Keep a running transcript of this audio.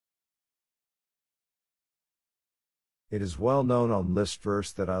It is well known on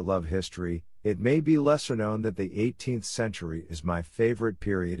Listverse that I love history. It may be lesser known that the 18th century is my favorite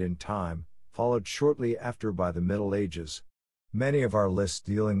period in time, followed shortly after by the Middle Ages. Many of our lists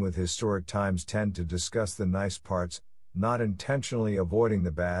dealing with historic times tend to discuss the nice parts, not intentionally avoiding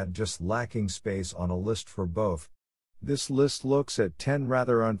the bad, just lacking space on a list for both. This list looks at 10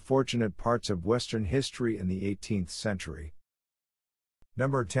 rather unfortunate parts of Western history in the 18th century.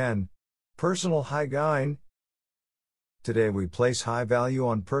 Number 10. Personal hygiene. Today we place high value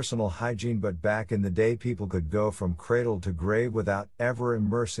on personal hygiene, but back in the day people could go from cradle to grave without ever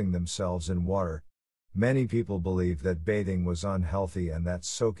immersing themselves in water. Many people believed that bathing was unhealthy and that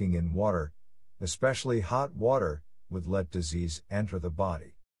soaking in water, especially hot water, would let disease enter the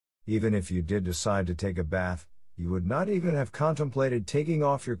body. Even if you did decide to take a bath, you would not even have contemplated taking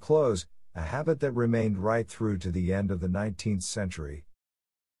off your clothes, a habit that remained right through to the end of the 19th century.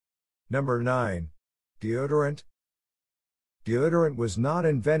 Number 9. Deodorant. Deodorant was not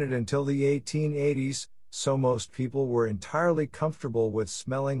invented until the 1880s, so most people were entirely comfortable with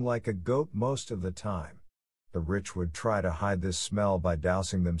smelling like a goat most of the time. The rich would try to hide this smell by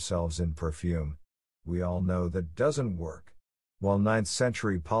dousing themselves in perfume. We all know that doesn't work. While 9th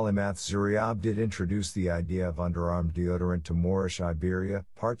century polymath Zuriab did introduce the idea of underarm deodorant to Moorish Iberia,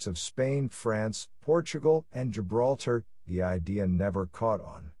 parts of Spain, France, Portugal, and Gibraltar, the idea never caught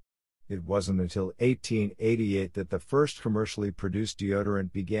on. It wasn't until 1888 that the first commercially produced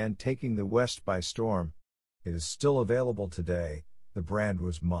deodorant began taking the West by storm. It is still available today. The brand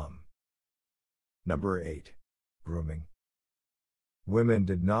was Mum. Number 8. Grooming. Women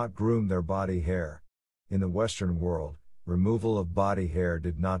did not groom their body hair. In the Western world, removal of body hair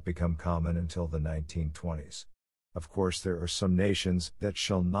did not become common until the 1920s. Of course, there are some nations that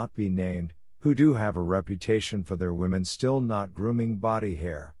shall not be named, who do have a reputation for their women still not grooming body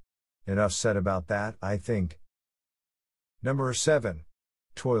hair. Enough said about that, I think. Number 7.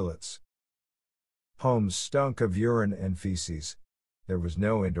 Toilets. Homes stunk of urine and feces. There was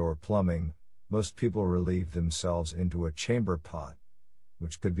no indoor plumbing. Most people relieved themselves into a chamber pot,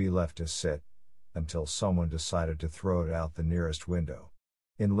 which could be left to sit, until someone decided to throw it out the nearest window.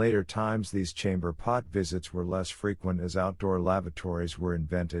 In later times these chamber pot visits were less frequent as outdoor lavatories were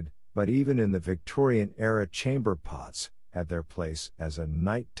invented, but even in the Victorian era chamber pots had their place as a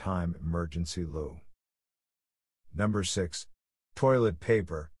nighttime emergency loo. Number 6. Toilet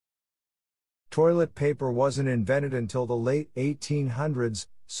paper. Toilet paper wasn't invented until the late 1800s,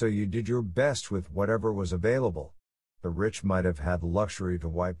 so you did your best with whatever was available. The rich might have had the luxury to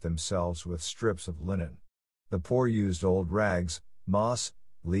wipe themselves with strips of linen. The poor used old rags, moss,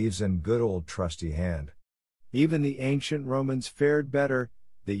 leaves, and good old trusty hand. Even the ancient Romans fared better.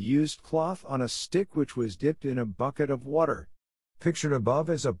 They used cloth on a stick which was dipped in a bucket of water. Pictured above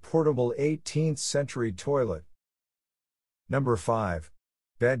is a portable 18th century toilet. Number 5.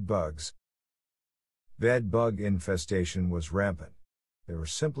 Bed bugs. Bed bug infestation was rampant. They were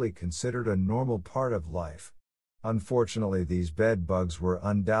simply considered a normal part of life. Unfortunately, these bed bugs were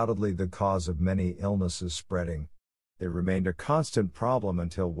undoubtedly the cause of many illnesses spreading. They remained a constant problem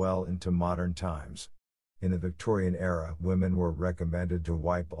until well into modern times. In the Victorian era, women were recommended to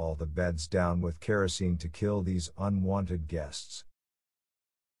wipe all the beds down with kerosene to kill these unwanted guests.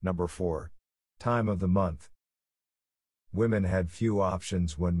 Number 4. Time of the month. Women had few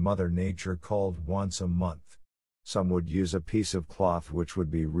options when Mother Nature called once a month. Some would use a piece of cloth which would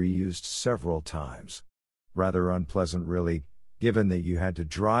be reused several times. Rather unpleasant really, given that you had to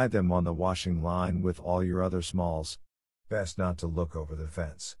dry them on the washing line with all your other smalls. Best not to look over the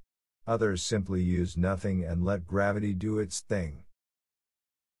fence. Others simply used nothing and let gravity do its thing.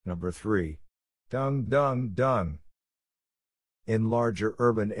 Number 3. Dung, dung, dung. In larger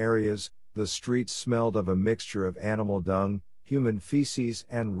urban areas, the streets smelled of a mixture of animal dung, human feces,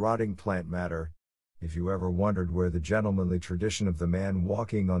 and rotting plant matter. If you ever wondered where the gentlemanly tradition of the man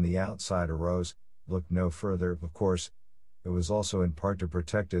walking on the outside arose, look no further. Of course, it was also in part to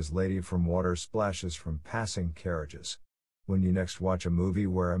protect his lady from water splashes from passing carriages. When you next watch a movie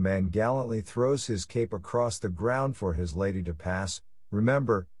where a man gallantly throws his cape across the ground for his lady to pass,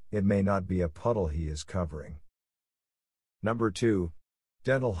 remember, it may not be a puddle he is covering. Number 2.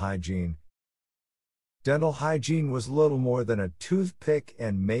 Dental hygiene. Dental hygiene was little more than a toothpick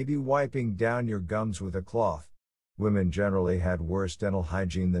and maybe wiping down your gums with a cloth. Women generally had worse dental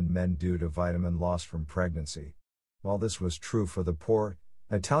hygiene than men due to vitamin loss from pregnancy. While this was true for the poor,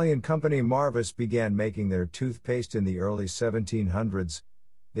 Italian company Marvis began making their toothpaste in the early 1700s.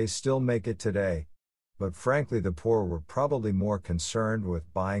 They still make it today. But frankly, the poor were probably more concerned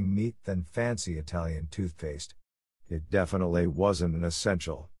with buying meat than fancy Italian toothpaste. It definitely wasn't an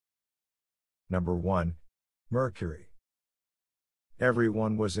essential. Number 1. Mercury.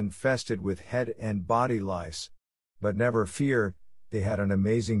 Everyone was infested with head and body lice. But never fear, they had an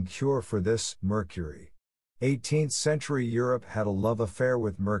amazing cure for this: mercury. 18th century Europe had a love affair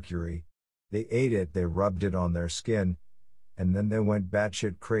with mercury. They ate it, they rubbed it on their skin, and then they went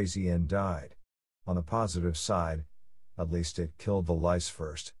batshit crazy and died. On the positive side, at least it killed the lice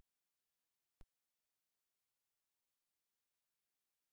first.